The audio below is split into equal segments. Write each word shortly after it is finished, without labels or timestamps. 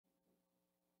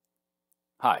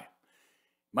Hi,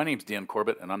 my name's Dan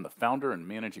Corbett, and I'm the founder and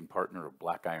managing partner of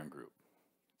BlackIron Group.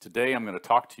 Today, I'm going to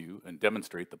talk to you and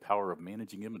demonstrate the power of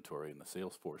managing inventory in the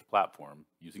Salesforce platform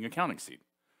using Accounting Seed.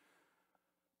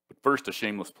 But first, a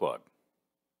shameless plug.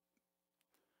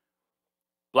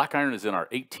 BlackIron is in our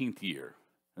 18th year,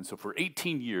 and so for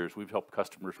 18 years, we've helped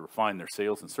customers refine their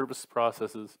sales and service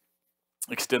processes,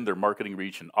 extend their marketing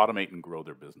reach, and automate and grow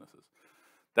their businesses.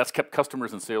 That's kept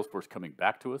customers in Salesforce coming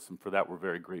back to us, and for that, we're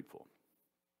very grateful.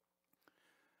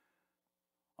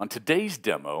 On today's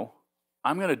demo,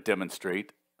 I'm going to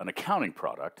demonstrate an accounting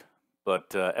product,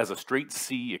 but as a straight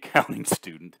C accounting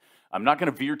student, I'm not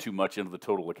going to veer too much into the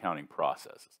total accounting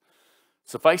processes.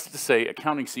 Suffice it to say,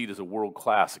 Accounting Seed is a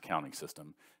world-class accounting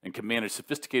system and can manage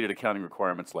sophisticated accounting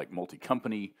requirements like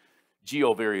multi-company,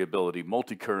 geo-variability,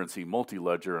 multi-currency,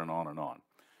 multi-ledger, and on and on.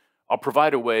 I'll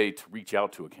provide a way to reach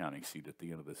out to Accounting Seed at the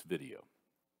end of this video.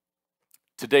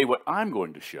 Today, what I'm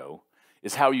going to show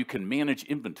is how you can manage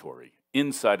inventory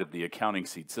inside of the Accounting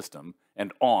Seed system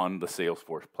and on the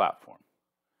Salesforce platform.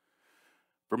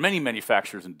 For many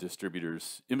manufacturers and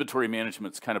distributors, inventory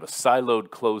management is kind of a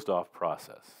siloed, closed-off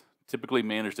process, typically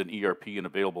managed in ERP and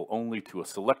available only to a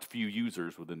select few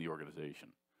users within the organization.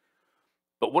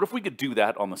 But what if we could do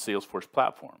that on the Salesforce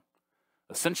platform,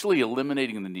 essentially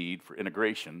eliminating the need for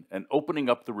integration and opening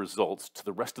up the results to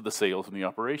the rest of the sales and the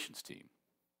operations team?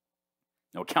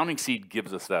 Now, Accounting Seed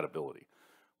gives us that ability,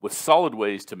 with solid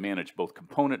ways to manage both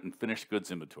component and finished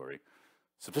goods inventory,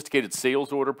 sophisticated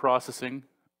sales order processing,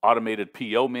 automated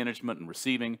PO management and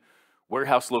receiving,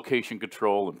 warehouse location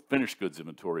control, and finished goods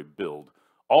inventory build,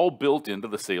 all built into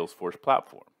the Salesforce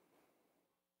platform.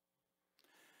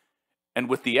 And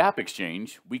with the App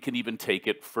Exchange, we can even take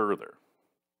it further.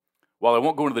 While I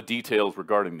won't go into the details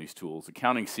regarding these tools,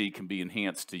 Accounting Seed can be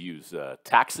enhanced to use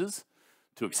taxes,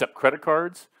 to accept credit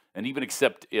cards, and even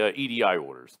accept EDI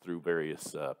orders through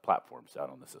various platforms out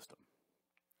on the system.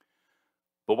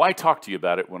 But why talk to you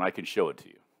about it when I can show it to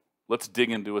you? Let's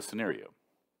dig into a scenario.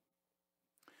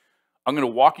 I'm going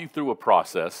to walk you through a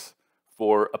process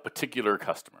for a particular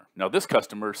customer. Now, this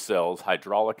customer sells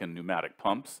hydraulic and pneumatic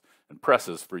pumps and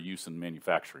presses for use in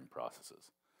manufacturing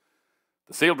processes.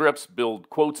 The sales reps build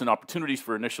quotes and opportunities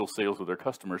for initial sales with their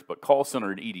customers, but call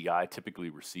center and EDI typically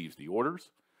receives the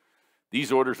orders.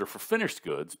 These orders are for finished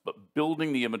goods, but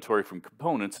building the inventory from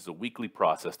components is a weekly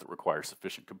process that requires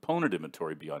sufficient component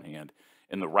inventory be on hand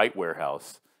in the right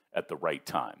warehouse at the right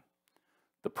time.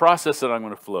 The process that I'm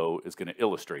going to flow is going to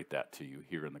illustrate that to you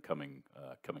here in the coming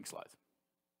slides.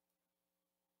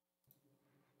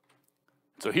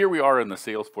 So here we are in the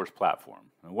Salesforce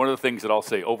platform. And one of the things that I'll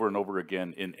say over and over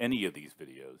again in any of these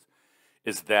videos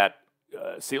is that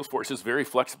Salesforce is very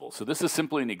flexible. So this is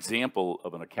simply an example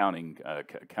of an Accounting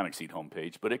Seed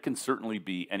homepage, but it can certainly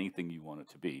be anything you want it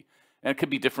to be. And it can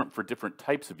be different for different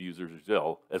types of users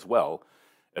as well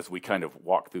as we kind of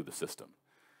walk through the system.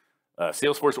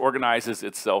 Salesforce organizes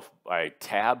itself by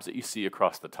tabs that you see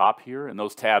across the top here, and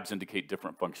those tabs indicate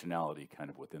different functionality kind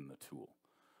of within the tool.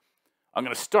 I'm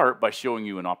going to start by showing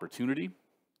you an opportunity.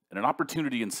 And an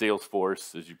opportunity in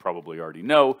Salesforce, as you probably already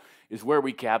know, is where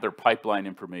we gather pipeline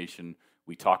information.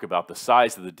 We talk about the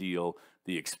size of the deal,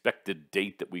 the expected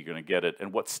date that we're going to get it,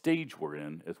 and what stage we're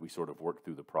in as we sort of work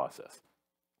through the process.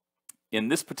 In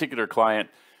this particular client,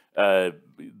 the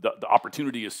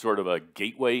opportunity is sort of a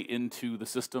gateway into the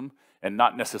system and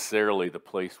not necessarily the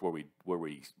place where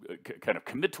we kind of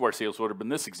commit to our sales order. But in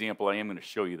this example, I am going to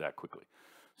show you that quickly.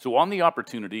 So on the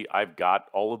opportunity, I've got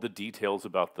all of the details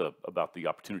about the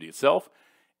opportunity itself,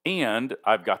 and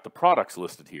I've got the products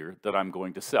listed here that I'm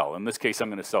going to sell. In this case, I'm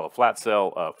going to sell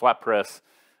a flat press,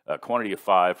 a quantity of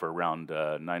 5 for around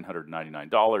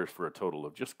 $999 for a total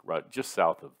of just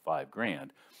south of $5,000.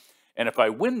 And if I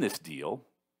win this deal,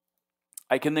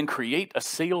 I can then create a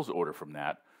sales order from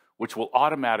that, which will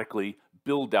automatically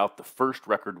build out the first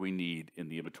record we need in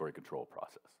the inventory control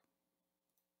process.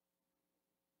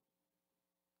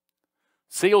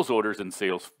 Sales orders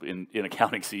in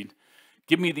Accounting Seed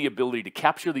give me the ability to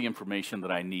capture the information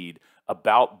that I need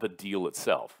about the deal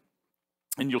itself.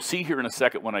 And you'll see here in a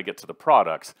second when I get to the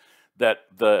products that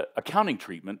the accounting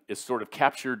treatment is sort of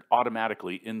captured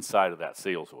automatically inside of that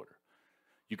sales order.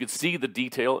 You can see the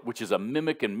detail, which is a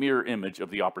mimic and mirror image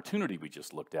of the opportunity we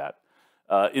just looked at,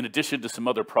 in addition to some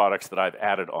other products that I've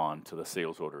added on to the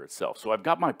sales order itself. So I've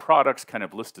got my products kind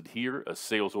of listed here as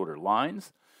sales order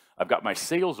lines. I've got my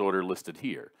sales order listed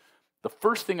here. The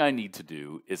first thing I need to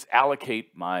do is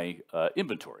allocate my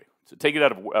inventory. So take it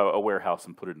out of a warehouse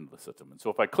and put it into the system. And so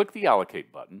if I click the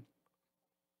allocate button,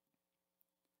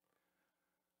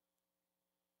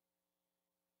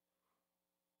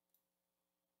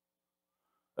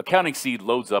 Accounting Seed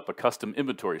loads up a custom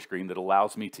inventory screen that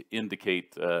allows me to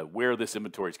indicate where this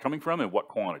inventory is coming from and what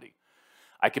quantity.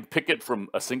 I can pick it from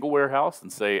a single warehouse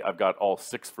and say I've got all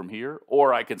 6 from here,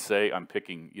 or I can say I'm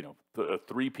picking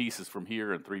 3 pieces from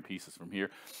here and 3 pieces from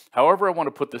here. However I want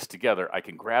to put this together, I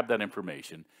can grab that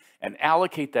information and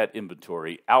allocate that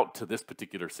inventory out to this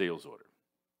particular sales order.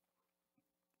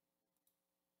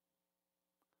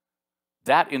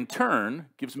 That in turn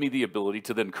gives me the ability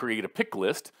to then create a pick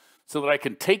list so that I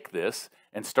can take this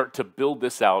and start to build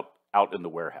this out in the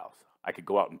warehouse. I could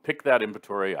go out and pick that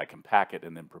inventory, I can pack it,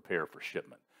 and then prepare for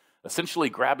shipment. Essentially,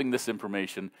 grabbing this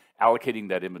information, allocating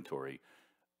that inventory,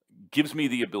 gives me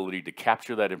the ability to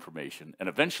capture that information and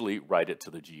eventually write it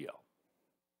to the GL.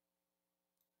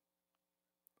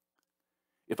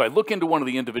 If I look into one of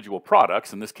the individual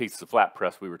products, in this case the flat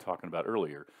press we were talking about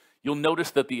earlier, you'll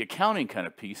notice that the accounting kind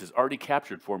of piece is already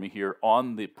captured for me here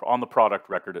on the product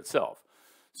record itself.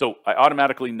 So I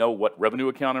automatically know what revenue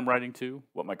account I'm writing to,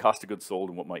 what my cost of goods sold,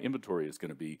 and what my inventory is going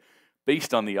to be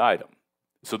based on the item.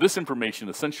 So this information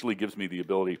essentially gives me the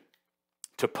ability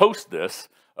to post this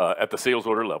at the sales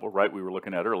order level, right? We were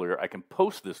looking at earlier. I can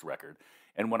post this record,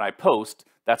 and when I post,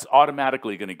 that's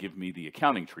automatically going to give me the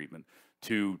accounting treatment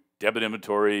to debit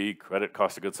inventory, credit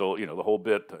cost of goods sold, the whole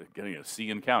bit, getting a C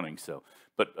in counting.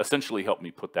 But essentially help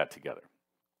me put that together.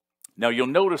 Now you'll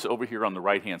notice over here on the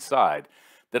right-hand side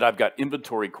that I've got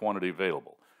inventory quantity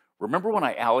available. Remember when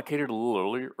I allocated a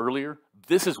little earlier?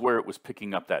 This is where it was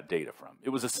picking up that data from. It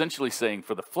was essentially saying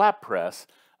for the flat press,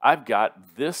 I've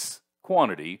got this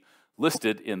quantity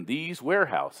listed in these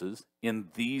warehouses in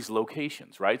these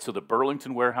locations, right? So the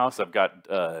Burlington warehouse, I've got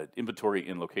inventory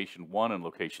in location 1 and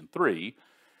location 3.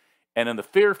 And in the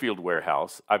Fairfield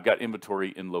warehouse, I've got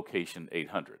inventory in location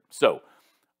 800. So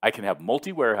I can have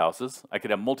multi-warehouses, I can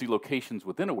have multi-locations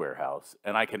within a warehouse,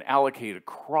 and I can allocate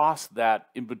across that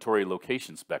inventory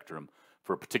location spectrum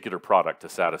for a particular product to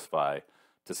satisfy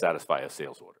a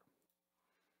sales order.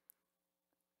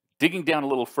 Digging down a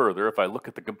little further, if I look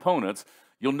at the components,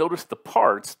 you'll notice the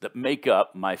parts that make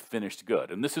up my finished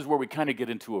good. And this is where we kind of get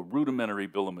into a rudimentary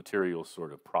bill of materials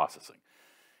sort of processing.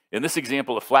 In this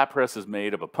example, a flat press is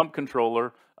made of a pump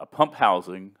controller, a pump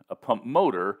housing, a pump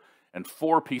motor, and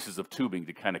 4 pieces of tubing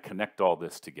to kind of connect all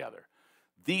this together.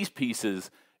 These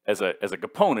pieces, as a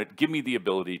component, give me the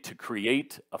ability to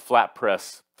create a flat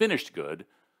press finished good,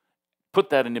 put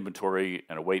that in inventory,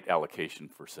 and await allocation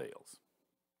for sales.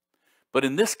 But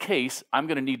in this case, I'm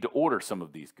going to need to order some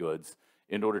of these goods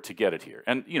in order to get it here.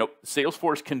 And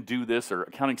Salesforce can do this, or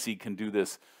Accounting Seed can do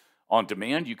this on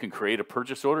demand. You can create a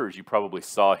purchase order, as you probably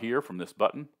saw here from this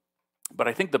button. But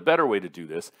I think the better way to do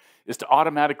this is to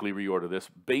automatically reorder this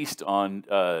based on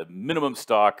minimum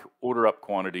stock, order up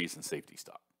quantities, and safety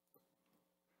stock.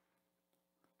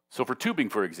 So for tubing,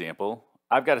 for example,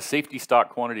 I've got a safety stock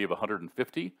quantity of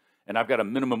 150, and I've got a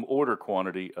minimum order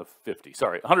quantity of 50.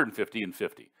 Sorry, 150 and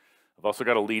 50. I've also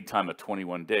got a lead time of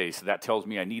 21 days, so that tells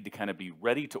me I need to kind of be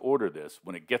ready to order this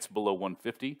when it gets below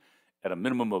 150 at a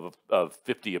minimum of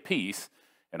 50 apiece,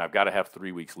 and I've got to have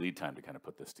 3 weeks lead time to kind of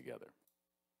put this together.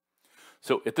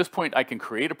 So at this point, I can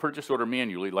create a purchase order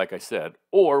manually, like I said,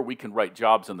 or we can write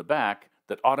jobs in the back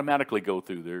that automatically go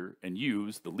through there and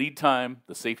use the lead time,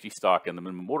 the safety stock, and the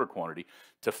minimum order quantity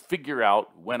to figure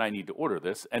out when I need to order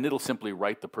this, and it'll simply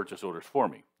write the purchase orders for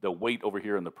me. They'll wait over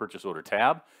here in the purchase order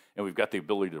tab, and we've got the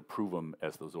ability to approve them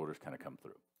as those orders kind of come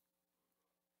through.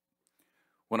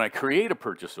 When I create a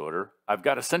purchase order, I've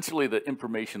got essentially the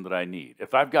information that I need.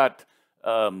 If I've got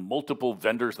multiple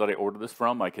vendors that I order this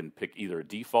from, I can pick either a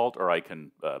default or I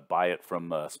can buy it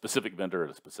from a specific vendor at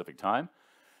a specific time.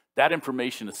 That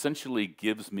information essentially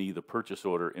gives me the purchase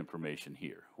order information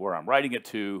here, where I'm writing it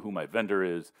to, who my vendor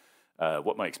is,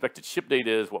 what my expected ship date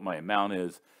is, what my amount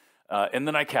is, and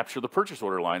then I capture the purchase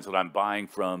order lines that I'm buying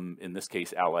from, in this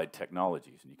case, Allied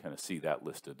Technologies, and you kind of see that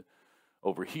listed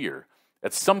over here.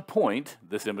 At some point,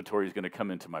 this inventory is going to come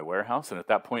into my warehouse, and at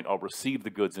that point, I'll receive the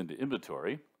goods into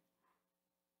inventory.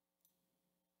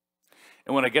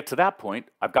 And when I get to that point,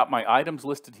 I've got my items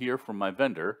listed here from my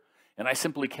vendor, and I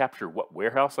simply capture what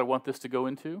warehouse I want this to go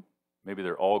into. Maybe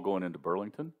they're all going into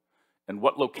Burlington, and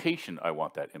what location I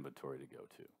want that inventory to go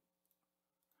to.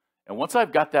 And once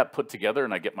I've got that put together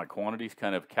and I get my quantities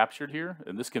kind of captured here,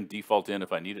 and this can default in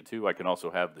if I need it to, I can also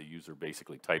have the user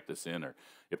basically type this in, or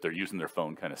if they're using their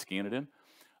phone, kind of scan it in.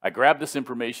 I grab this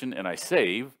information and I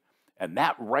save, and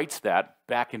that writes that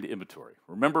back into inventory.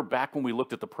 Remember back when we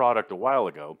looked at the product a while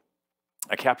ago,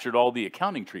 I captured all the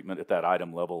accounting treatment at that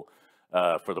item level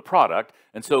for the product.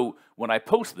 And so when I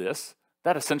post this,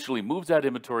 that essentially moves that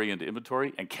inventory into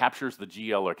inventory and captures the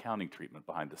GL accounting treatment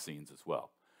behind the scenes as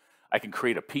well. I can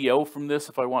create a PO from this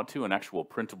if I want to, an actual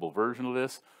printable version of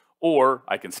this, or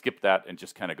I can skip that and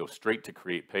just kind of go straight to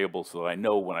create payable so that I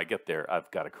know when I get there, I've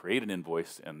got to create an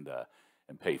invoice and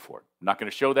pay for it. I'm not going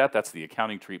to show that. That's the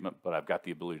accounting treatment, but I've got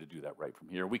the ability to do that right from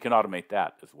here. We can automate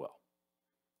that as well.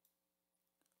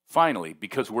 Finally,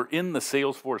 because we're in the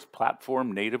Salesforce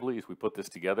platform natively as we put this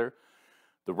together,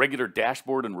 the regular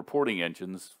dashboard and reporting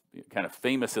engines, kind of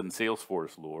famous in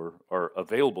Salesforce lore, are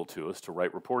available to us to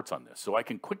write reports on this. So I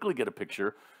can quickly get a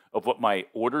picture of what my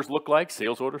orders look like,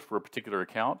 sales orders for a particular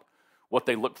account, what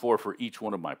they look for each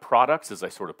one of my products as I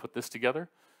sort of put this together.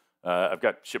 I've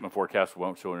got shipment forecast,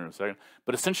 won't show it in a second.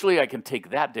 But essentially, I can take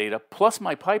that data plus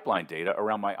my pipeline data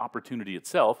around my opportunity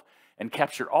itself and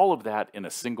capture all of that in a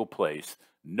single place,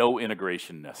 no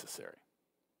integration necessary.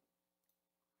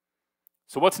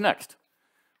 So what's next?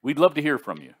 We'd love to hear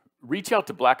from you. Reach out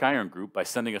to BlackIron Group by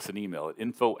sending us an email at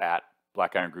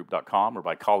info@blackirongroup.com or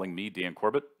by calling me, Dan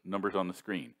Corbett, numbers on the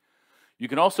screen. You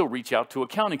can also reach out to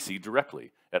Accounting Seed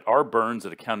directly at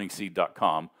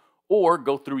rburns@accountingseed.com or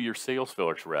go through your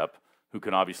Salesforce rep who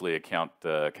can obviously kind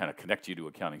of connect you to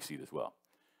Accounting Seed as well.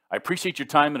 I appreciate your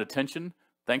time and attention.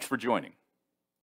 Thanks for joining.